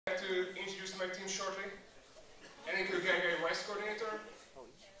I'd like to introduce my team shortly. AEGEE Agora Vice Coordinator.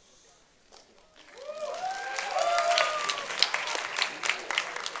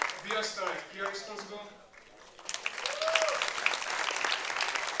 Via Starlight, PR responsible.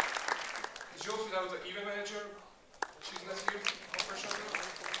 Joe Fidauta, event manager. She's not here, unfortunately.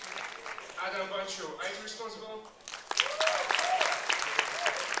 Adam Bancho, IT responsible.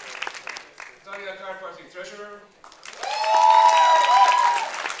 Daniela Karpati, treasurer.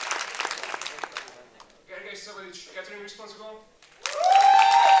 Gergely Savadic, catering responsible.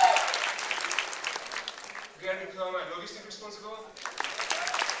 Gergely Kalmar, logistic responsible.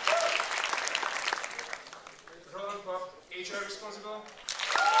 Roland Pop, HR responsible.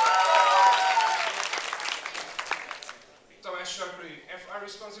 Tamás Sarpri, FR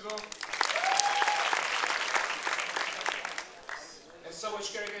responsible. And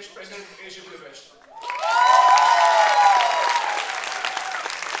Szabolcs Kerekes, president of AEGEE Budapest.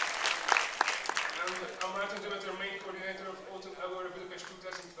 I'm Martin Demeter, main coordinator of Autumn Agora Budapest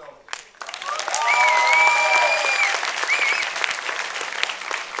 2012.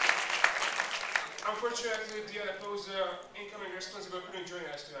 Unfortunately, Diana Poza, incoming responsible, couldn't join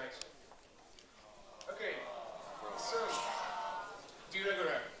us tonight. Okay, so, dear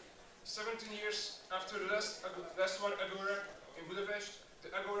Agora, 17 years after the last one Agora in Budapest, the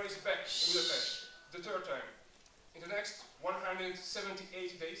Agora is back in Budapest, the third time. In the next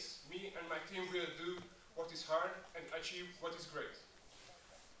 178 days, me and my team will do what is hard and achieve what is great.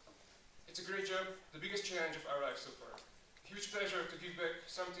 It's a great job, the biggest challenge of our life so far. Huge pleasure to give back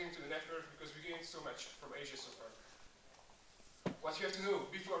something to the network because we gained so much from Asia so far. What you have to know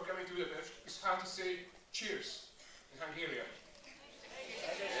before coming to Budapest is how to say cheers in Hungarian.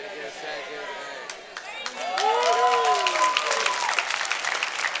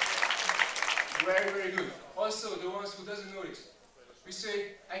 Very, very good. Also, the ones who doesn't know it, we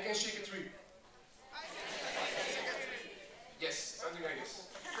say, I can shake a tree. Yes, something like this.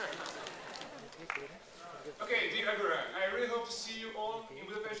 Okay, dear Agora, I really hope to see you all in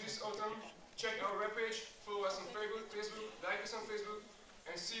Budapest this autumn. Check our webpage, follow us on Facebook, like us on Facebook,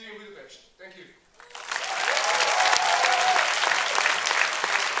 and see you in Budapest. Thank you.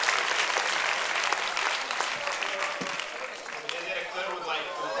 The director would like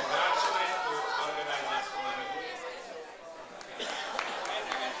to congratulate to organize this event.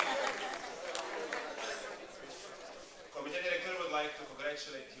 Committee director would like to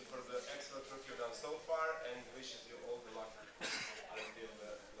congratulate you for the excellent work you've done so far and wishes you all the luck.